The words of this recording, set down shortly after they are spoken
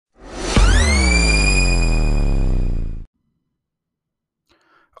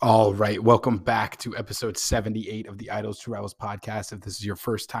All right. Welcome back to episode 78 of the Idols to Rivals podcast. If this is your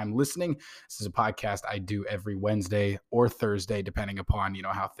first time listening, this is a podcast I do every Wednesday or Thursday, depending upon,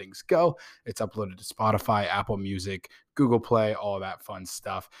 how things go. It's uploaded to Spotify, Apple Music, Google Play, all of that fun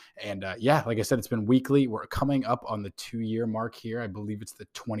stuff. And like I said, it's been weekly. We're coming up on the 2-year mark here. I believe it's the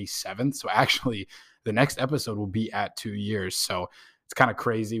 27th. So actually, the next episode will be at 2 years. So it's kind of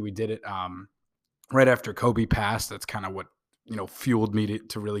crazy. We did it right after Kobe passed. That's kind of what fueled me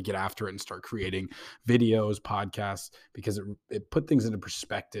to really get after it and start creating videos, podcasts, because it put things into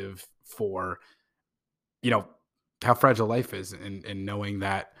perspective for, how fragile life is, and knowing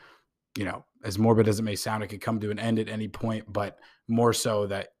that, as morbid as it may sound, it could come to an end at any point, but more so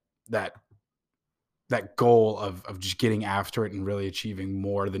that goal of just getting after it and really achieving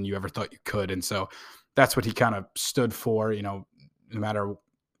more than you ever thought you could. And so that's what he kind of stood for, no matter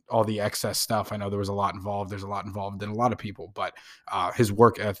all the excess stuff. I know there was a lot involved. There's a lot involved in a lot of people, but his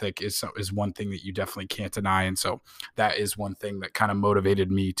work ethic is one thing that you definitely can't deny. And so that is one thing that kind of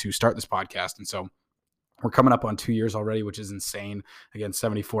motivated me to start this podcast. And so we're coming up on 2 years already, which is insane. Again,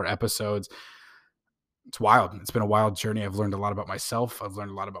 74 episodes. It's wild. It's been a wild journey. I've learned a lot about myself. I've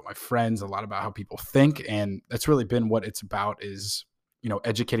learned a lot about my friends, a lot about how people think. And that's really been what it's about, is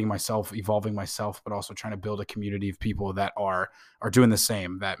educating myself, evolving myself, but also trying to build a community of people that are doing the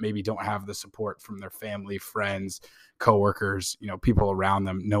same, that maybe don't have the support from their family, friends, coworkers, people around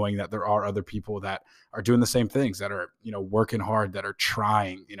them, knowing that there are other people that are doing the same things, that are, working hard, that are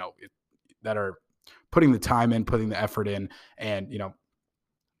trying, that are putting the time in, putting the effort in, and,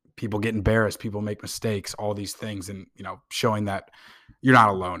 people get embarrassed, people make mistakes, all these things, and, showing that you're not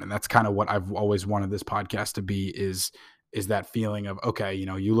alone. And that's kind of what I've always wanted this podcast to be, is that feeling of, okay,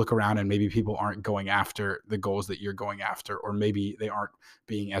 you look around and maybe people aren't going after the goals that you're going after, or maybe they aren't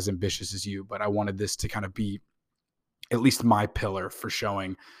being as ambitious as you. But I wanted this to kind of be at least my pillar for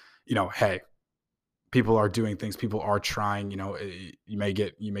showing, hey, people are doing things, people are trying. You may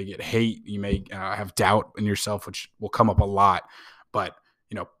get hate, you may have doubt in yourself, which will come up a lot, but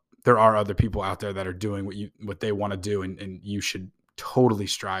there are other people out there that are doing what they want to do, and you should totally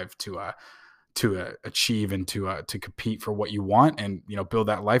strive to achieve and to compete for what you want, and build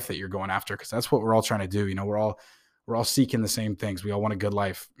that life that you're going after, because that's what we're all trying to do. We're all seeking the same things. We all want a good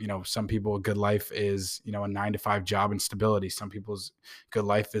life. Some people, a good life is a 9-to-5 job and stability. Some people's good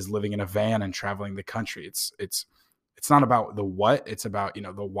life is living in a van and traveling the country. It's not about the what, it's about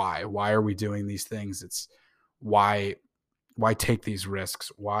the why. Why are we doing these things? It's why take these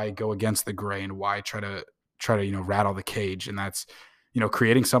risks? Why go against the grain? Why try to rattle the cage? And that's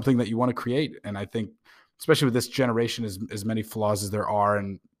creating something that you want to create. And I think, especially with this generation, as many flaws as there are,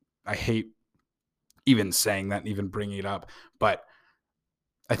 and I hate even saying that and even bringing it up, but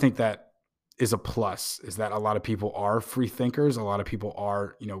I think that is a plus, is that a lot of people are free thinkers. A lot of people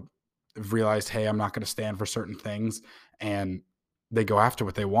are, have realized, hey, I'm not going to stand for certain things, and they go after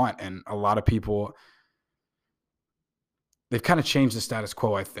what they want. And a lot of people, they've kind of changed the status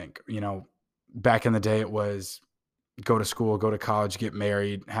quo. I think, back in the day, it was go to school, go to college, get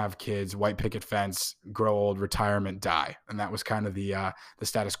married, have kids, white picket fence, grow old, retirement, die. And that was kind of the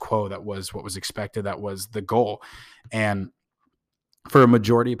status quo. That was what was expected. That was the goal. And for a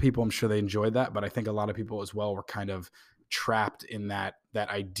majority of people, I'm sure they enjoyed that. But I think a lot of people as well were kind of trapped in that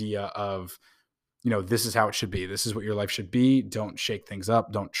idea of, this is how it should be. This is what your life should be. Don't shake things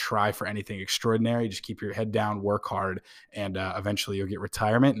up. Don't try for anything extraordinary. Just keep your head down, work hard, and eventually you'll get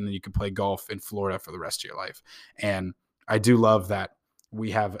retirement, and then you can play golf in Florida for the rest of your life. And I do love that we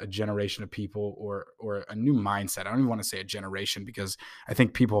have a generation of people, or a new mindset. I don't even want to say a generation, because I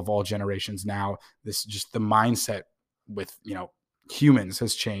think people of all generations now, this just the mindset with, humans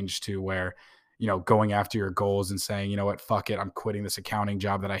has changed to where, going after your goals and saying, you know what, fuck it, I'm quitting this accounting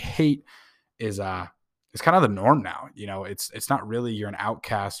job that I hate, is it's kind of the norm now. It's not really, you're an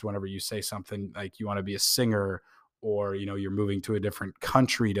outcast whenever you say something like you want to be a singer, or you're moving to a different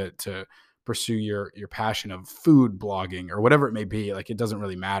country to pursue your passion of food blogging, or whatever it may be. Like, it doesn't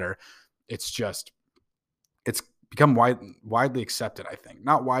really matter. It's become widely accepted. I think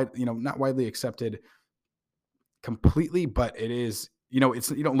not widely accepted completely, but it is. It's,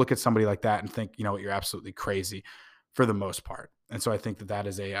 you don't look at somebody like that and think, you're absolutely crazy, for the most part. And so I think that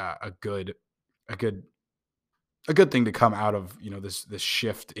is a good thing to come out of, this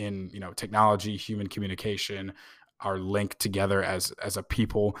shift in, technology, human communication, our link together as a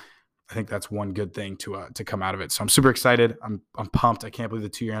people. I think that's one good thing to come out of it. So I'm super excited. I'm pumped. I can't believe the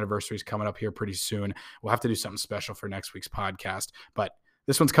 2-year anniversary is coming up here pretty soon. We'll have to do something special for next week's podcast, but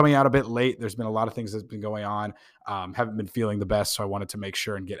this one's coming out a bit late. There's been a lot of things that's been going on. Haven't been feeling the best, so I wanted to make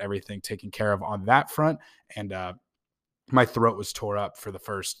sure and get everything taken care of on that front. And my throat was tore up for the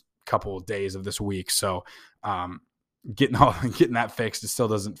first couple of days of this week. So, getting that fixed, it still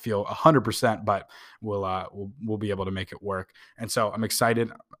doesn't feel 100%, but we'll be able to make it work. And so I'm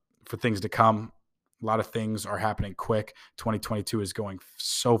excited for things to come. A lot of things are happening quick. 2022 is going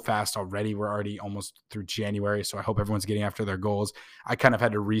so fast already. We're already almost through January. So I hope everyone's getting after their goals. I kind of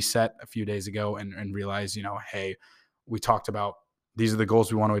had to reset a few days ago and realize, hey, we talked about these are the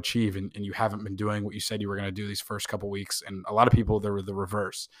goals we want to achieve. And you haven't been doing what you said you were going to do these first couple of weeks. And a lot of people, they're the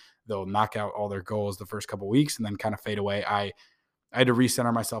reverse. They'll knock out all their goals the first couple of weeks and then kind of fade away. I had to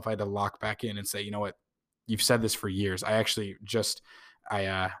recenter myself. I had to lock back in and say, you know what, you've said this for years. I actually just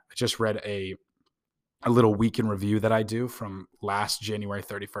read a little week in review that I do from last January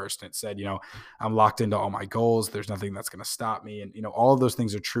 31st. And it said, I'm locked into all my goals. There's nothing that's going to stop me. And, all of those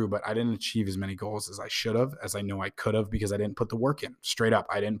things are true, but I didn't achieve as many goals as I should have, as I know I could have, because I didn't put the work in. Straight up.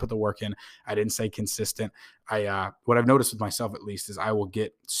 I didn't put the work in. I didn't stay consistent. What I've noticed with myself, at least, is I will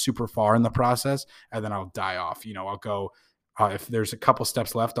get super far in the process and then I'll die off. I'll go, if there's a couple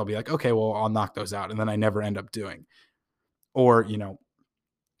steps left, I'll be like, okay, well, I'll knock those out. And then I never end up doing. Or,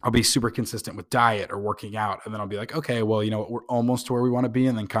 I'll be super consistent with diet or working out. And then I'll be like, okay, well, we're almost to where we want to be.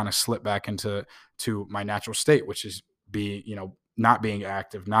 And then kind of slip back into my natural state, which is not being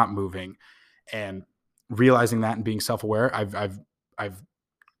active, not moving, and realizing that and being self-aware. I've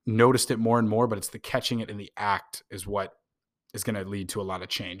noticed it more and more, but it's the catching it in the act is what is going to lead to a lot of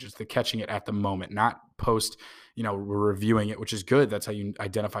change. It's the catching it at the moment, not post, we're reviewing it, which is good. That's how you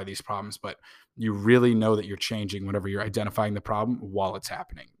identify these problems, but you really know that you're changing whenever you're identifying the problem while it's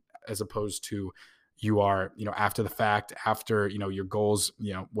happening, as opposed to you are, after the fact, after, your goals,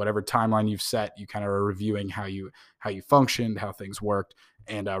 whatever timeline you've set, you kind of are reviewing how you functioned, how things worked,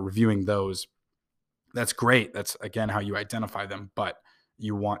 and reviewing those. That's great. That's, again, how you identify them. But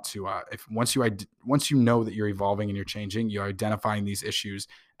you want to, once you know that you're evolving and you're changing, you're identifying these issues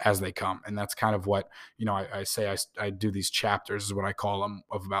as they come. And that's kind of what, I say, I do these chapters, is what I call them,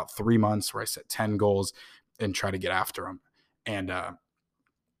 of about 3 months, where I set 10 goals and try to get after them. And,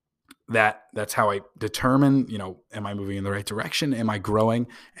 that's how I determine, am I moving in the right direction? Am I growing?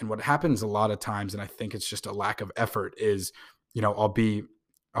 And what happens a lot of times, and I think it's just a lack of effort, is, I'll be,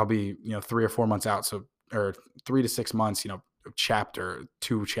 3 or 4 months out. So, or 3 to 6 months, chapter,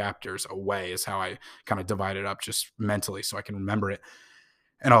 2 chapters away is how I kind of divide it up just mentally so I can remember it.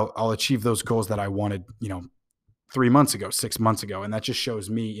 And I'll achieve those goals that I wanted, 3 months ago, 6 months ago. And that just shows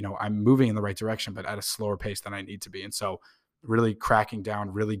me, I'm moving in the right direction, but at a slower pace than I need to be. And so really cracking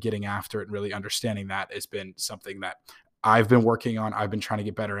down, really getting after it, and really understanding that has been something that I've been working on. I've been trying to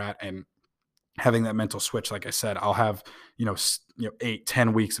get better at, and having that mental switch. Like I said, I'll have,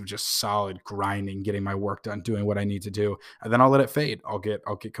 8-10 weeks of just solid grinding, getting my work done, doing what I need to do. And then I'll let it fade. I'll get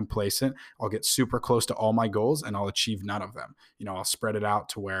complacent. I'll get super close to all my goals and I'll achieve none of them. I'll spread it out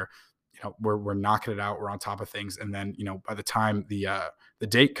to where, we're knocking it out. We're on top of things. And then, by the time the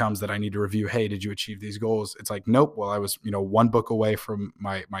date comes that I need to review, hey, did you achieve these goals? It's like, nope. Well, I was, 1 book away from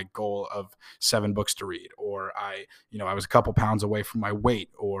my goal of 7 books to read, or I was a couple pounds away from my weight,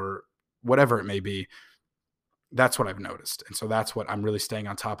 or whatever it may be. That's what I've noticed. And so that's what I'm really staying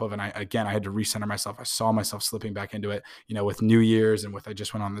on top of. And I had to recenter myself. I saw myself slipping back into it, with New Year's, and I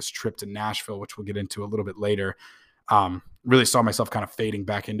just went on this trip to Nashville, which we'll get into a little bit later. Really saw myself kind of fading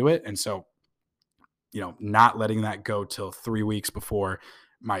back into it. And so, not letting that go till 3 weeks before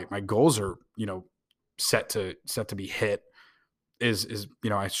my goals are, set to be hit is,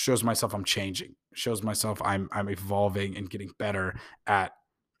 it shows myself I'm changing. It shows myself I'm evolving and getting better at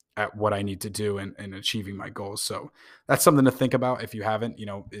what I need to do and achieving my goals. So that's something to think about if you haven't,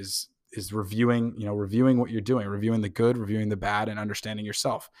 is reviewing, reviewing what you're doing, reviewing the good, reviewing the bad, and understanding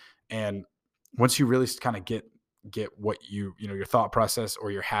yourself. And once you really kind of get what your thought process or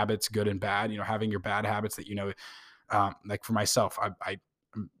your habits, good and bad, having your bad habits that, like for myself, I'm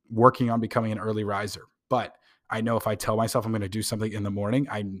working on becoming an early riser, but I know if I tell myself I'm going to do something in the morning,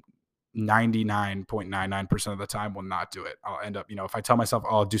 I'm 99.99% of the time will not do it. I'll end up, if I tell myself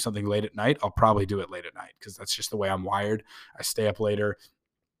I'll do something late at night, I'll probably do it late at night, because that's just the way I'm wired. I stay up later.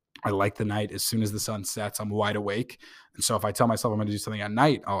 I like the night. As soon as the sun sets, I'm wide awake. And so if I tell myself I'm going to do something at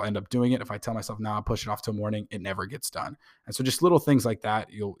night, I'll end up doing it. If I tell myself, no, I'll push it off till morning, it never gets done. And so just little things like that,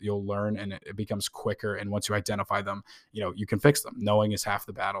 you'll learn, and it becomes quicker. And once you identify them, you can fix them. Knowing is half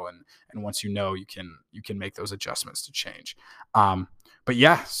the battle. And once you know, you can make those adjustments to change. But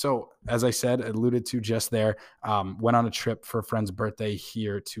yeah, so as I said, alluded to just there, went on a trip for a friend's birthday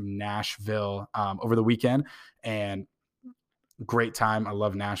here to Nashville over the weekend, and great time. I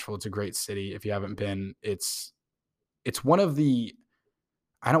love Nashville. It's a great city. If you haven't been, it's one of the,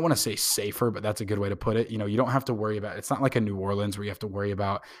 I don't want to say safer, but that's a good way to put it. You don't have to worry about, it's not like a New Orleans where you have to worry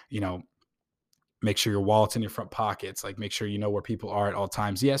about, make sure your wallet's in your front pockets, like make sure you know where people are at all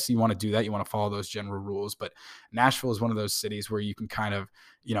times. Yes, you want to do that. You want to follow those general rules, but Nashville is one of those cities where you can kind of,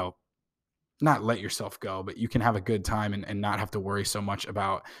 you know, not let yourself go, but you can have a good time and not have to worry so much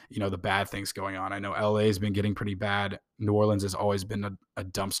about, the bad things going on. I know LA has been getting pretty bad. New Orleans has always been a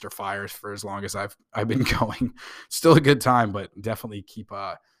dumpster fire for as long as I've been going. Still a good time, but definitely keep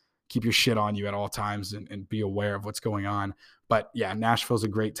your shit on you at all times and be aware of what's going on. But yeah, Nashville's a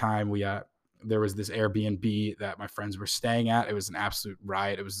great time. There was this Airbnb that my friends were staying at. It was an absolute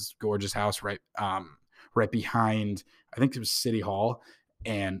riot. It was this gorgeous house right behind, I think it was City Hall,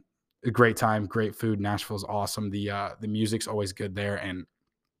 and a great time, great food. Nashville's awesome. The music's always good there, and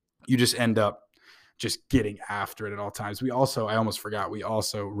you just end up just getting after it at all times. I almost forgot, we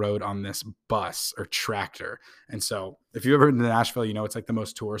also rode on this bus or tractor. And so if you've ever been to Nashville, it's like the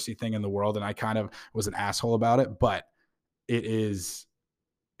most touristy thing in the world. And I kind of was an asshole about it, but it's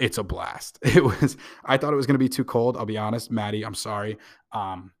a blast. I thought it was going to be too cold. I'll be honest, Maddie, I'm sorry.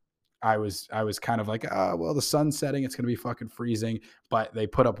 I was kind of like, well, the sun's setting, it's going to be fucking freezing, but they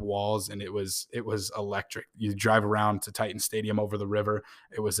put up walls and it was electric. You drive around to Titan Stadium over the river.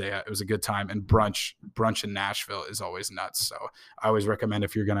 It was a good time. And brunch in Nashville is always nuts. So I always recommend,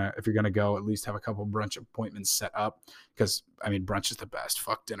 if you're going to go, at least have a couple brunch appointments set up, because brunch is the best.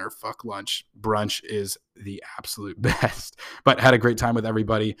 Fuck dinner, fuck lunch. Brunch is the absolute best. But had a great time with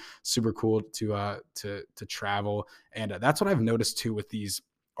everybody. Super cool to travel. And that's what I've noticed too with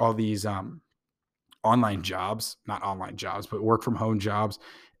all these online jobs, not online jobs, but work from home jobs.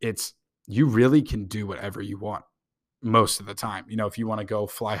 You really can do whatever you want most of the time. If you want to go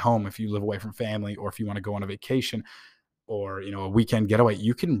fly home, if you live away from family, or if you want to go on a vacation, or, a weekend getaway,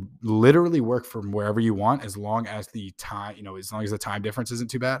 you can literally work from wherever you want, as long as the time, as long as the time difference isn't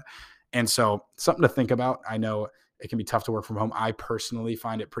too bad. And so something to think about. I know it can be tough to work from home. I personally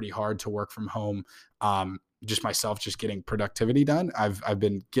find it pretty hard to work from home. Just myself, just getting productivity done. I've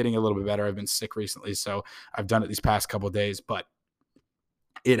been getting a little bit better. I've been sick recently, so I've done it these past couple of days, but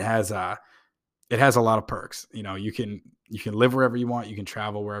it has a lot of perks. You can live wherever you want, you can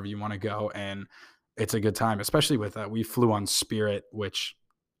travel wherever you want to go, and it's a good time. Especially with we flew on Spirit, which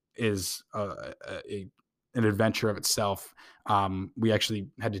is an adventure of itself. We actually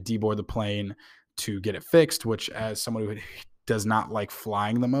had to deboard the plane to get it fixed, which, as someone who does not like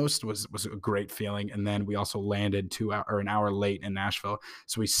flying the most, was a great feeling. And then we also landed an hour late in Nashville.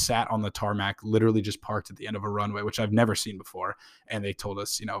 So we sat on the tarmac, literally just parked at the end of a runway, which I've never seen before. And they told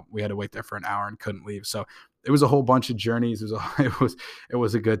us, we had to wait there for an hour and couldn't leave. So it was a whole bunch of journeys. It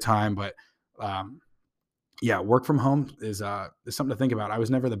was a good time, but, yeah, work from home is something to think about. I was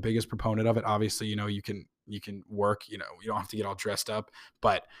never the biggest proponent of it. Obviously, you can work, you don't have to get all dressed up,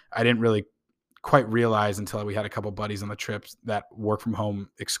 but I didn't really quite realize until we had a couple buddies on the trips that work from home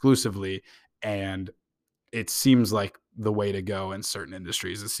exclusively. And it seems like the way to go in certain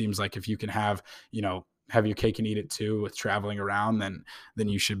industries. It seems like if you can have your cake and eat it too with traveling around, then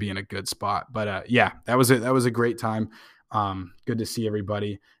you should be in a good spot. But yeah, that was a great time. Good to see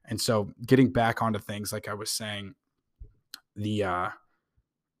everybody. And so getting back onto things, like I was saying, the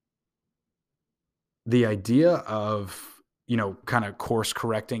idea of, kind of course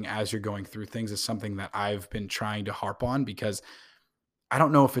correcting as you're going through things is something that I've been trying to harp on, because I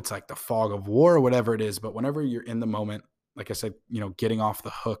don't know if it's like the fog of war or whatever it is, but whenever you're in the moment, like I said, getting off the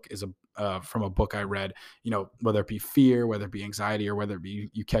hook is from a book I read, whether it be fear, whether it be anxiety, or whether it be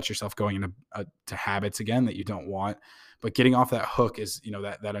you catch yourself going into to habits again that you don't want. But getting off that hook is,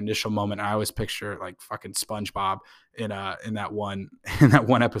 that initial moment. I always picture like fucking SpongeBob in that one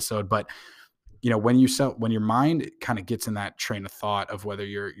episode. But when your mind kind of gets in that train of thought of whether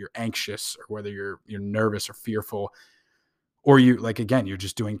you're anxious, or whether you're nervous or fearful, or you, like, again, you're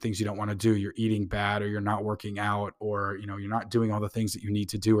just doing things you don't want to do, you're eating bad, or you're not working out, or you're not doing all the things that you need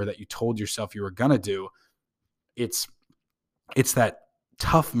to do, or that you told yourself you were gonna do, it's that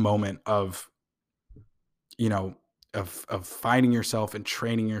tough moment of finding yourself and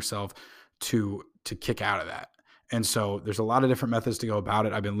training yourself to kick out of that. And so there's a lot of different methods to go about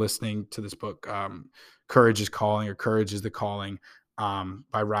it. I've been listening to this book, Courage is Calling, or Courage is the Calling,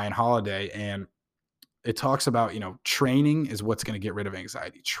 by Ryan Holiday. And it talks about, training is what's going to get rid of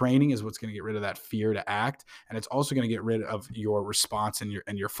anxiety. Training is what's going to get rid of that fear to act. And it's also going to get rid of your response and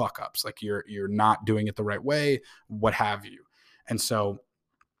your fuck ups. Like you're not doing it the right way, what have you. And so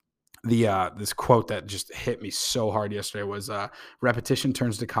this quote that just hit me so hard yesterday was, repetition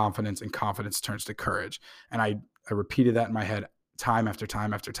turns to confidence, and confidence turns to courage. And I repeated that in my head time after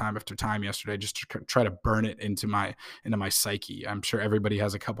time after time after time yesterday, just to try to burn it into my psyche. I'm sure everybody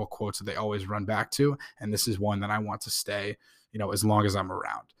has a couple quotes that they always run back to, and this is one that I want to stay, as long as I'm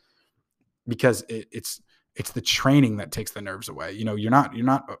around, because it's the training that takes the nerves away. You're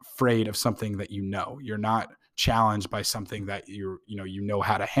not afraid of something that you're not challenged by something that you know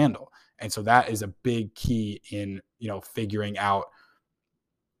how to handle. And so that is a big key in, figuring out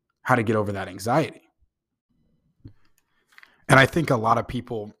how to get over that anxiety. And I think a lot of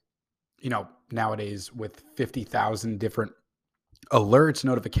people, nowadays with 50,000 different alerts,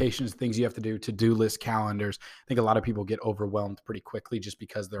 notifications, things you have to do, to-do list, calendars, I think a lot of people get overwhelmed pretty quickly just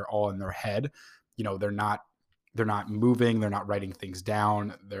because they're all in their head. They're not moving, they're not writing things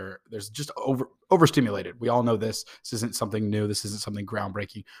down. There's just overstimulated. We all know this. This isn't something new. This isn't something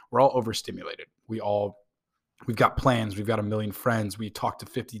groundbreaking. We're all overstimulated. We've got plans. We've got a million friends. We talk to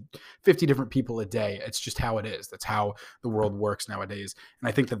 50 different people a day. It's just how it is. That's how the world works nowadays. And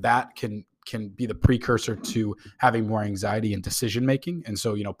I think that can be the precursor to having more anxiety and decision making. And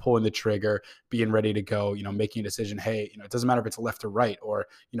so, pulling the trigger, being ready to go, making a decision. Hey, it doesn't matter if it's left or right, or,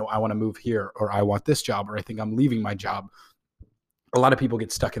 I want to move here, or I want this job, or I think I'm leaving my job. A lot of people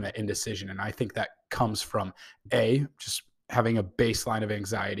get stuck in that indecision. And I think that comes from just having a baseline of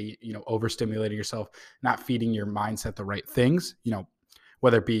anxiety, overstimulating yourself, not feeding your mindset the right things,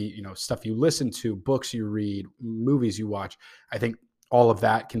 whether it be, stuff you listen to, books you read, movies you watch. I think all of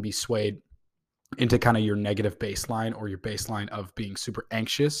that can be swayed into kind of your negative baseline, or your baseline of being super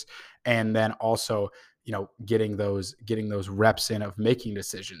anxious. And then also, getting those reps in of making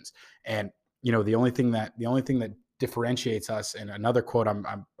decisions. And, the only thing that differentiates us, and another quote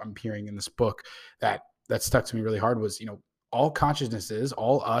I'm hearing in this book that stuck to me really hard was, all consciousness is,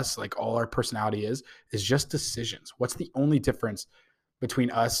 all us, like all our personality is just decisions. What's the only difference between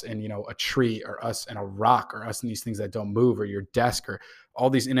us and, a tree, or us and a rock, or us and these things that don't move, or your desk, or all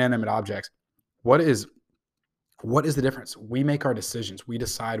these inanimate objects? What is the difference? We make our decisions. We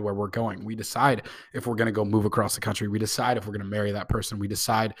decide where we're going. We decide if we're going to go move across the country. We decide if we're going to marry that person. We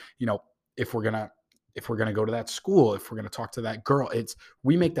decide, if we're going to go to that school, if we're going to talk to that girl.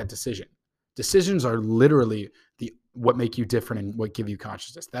 We make that decision. Decisions are literally what make you different and what give you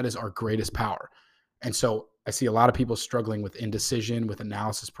consciousness. That is our greatest power. And so I see a lot of people struggling with indecision, with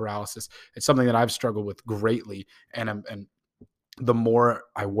analysis paralysis. It's something that I've struggled with greatly. And the more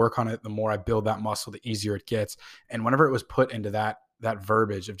I work on it, the more I build that muscle, the easier it gets. And whenever it was put into that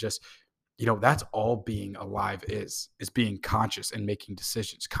verbiage of just, that's all being alive is being conscious and making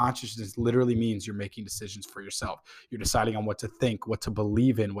decisions. Consciousness literally means you're making decisions for yourself. You're deciding on what to think, what to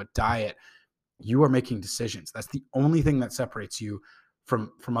believe in, what diet. You are making decisions. That's the only thing that separates you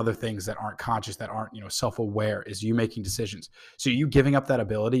from other things that aren't conscious, that aren't, self-aware, is you making decisions. So you giving up that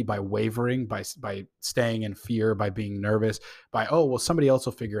ability by wavering, by staying in fear, by being nervous, by, oh, well, somebody else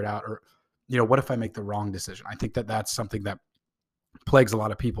will figure it out. Or, what if I make the wrong decision? I think that that's something that plagues a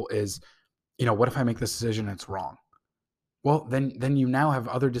lot of people is, what if I make this decision and it's wrong? Well, then you now have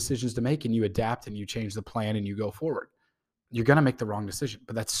other decisions to make, and you adapt and you change the plan and you go forward. You're going to make the wrong decision,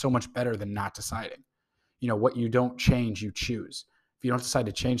 but that's so much better than not deciding. What you don't change, you choose. If you don't decide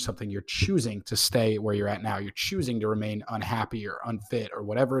to change something, you're choosing to stay where you're at now. You're choosing to remain unhappy or unfit or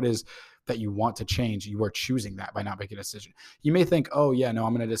whatever it is that you want to change. You are choosing that by not making a decision. You may think, oh yeah, no,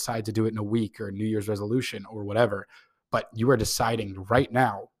 I'm going to decide to do it in a week, or a New Year's resolution or whatever. But you are deciding right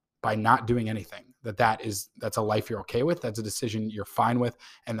now by not doing anything that's a life you're okay with. That's a decision you're fine with,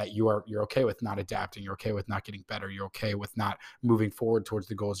 and that you're okay with not adapting. You're okay with not getting better. You're okay with not moving forward towards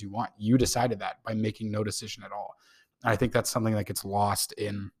the goals you want. You decided that by making no decision at all. And I think that's something that gets lost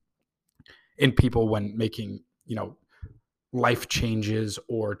in people when making, life changes,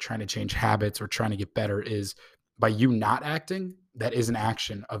 or trying to change habits, or trying to get better, is by you not acting. That is an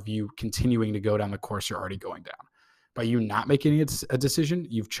action of you continuing to go down the course you're already going down. By you not making a decision,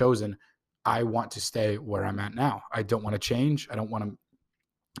 you've chosen, I want to stay where I'm at now. I don't want to change. I don't want to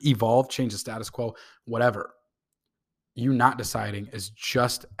evolve, change the status quo, whatever. You not deciding is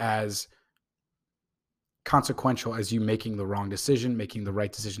just as consequential as you making the wrong decision, making the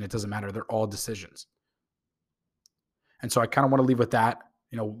right decision. It doesn't matter. They're all decisions. And so I kind of want to leave with that,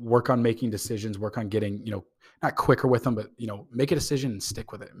 work on making decisions, work on getting, not quicker with them, but, make a decision and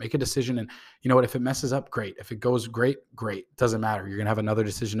stick with it. Make a decision. And you know what, if it messes up, great. If it goes great. Doesn't matter. You're going to have another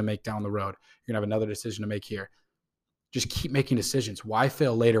decision to make down the road. You're going to have another decision to make here. Just keep making decisions. Why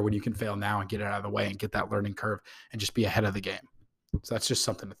fail later when you can fail now and get it out of the way and get that learning curve and just be ahead of the game? So that's just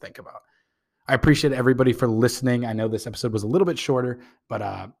something to think about. I appreciate everybody for listening. I know this episode was a little bit shorter, but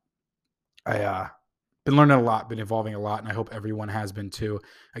I been learning a lot, been evolving a lot, and I hope everyone has been too.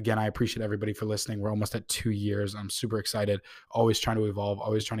 Again, I appreciate everybody for listening. We're almost at 2 years. I'm super excited. Always trying to evolve,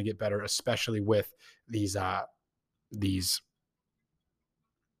 always trying to get better, especially with these these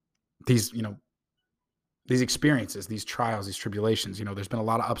these these experiences, these trials, these tribulations. There's been a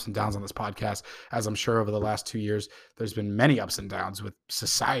lot of ups and downs on this podcast, as I'm sure over the last 2 years, there's been many ups and downs with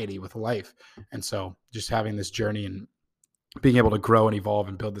society, with life. And so just having this journey and being able to grow and evolve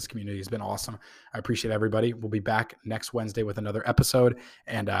and build this community has been awesome. I appreciate everybody. We'll be back next Wednesday with another episode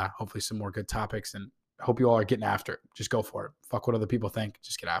and hopefully some more good topics. And I hope you all are getting after it. Just go for it. Fuck what other people think.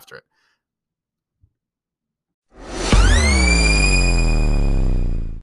 Just get after it.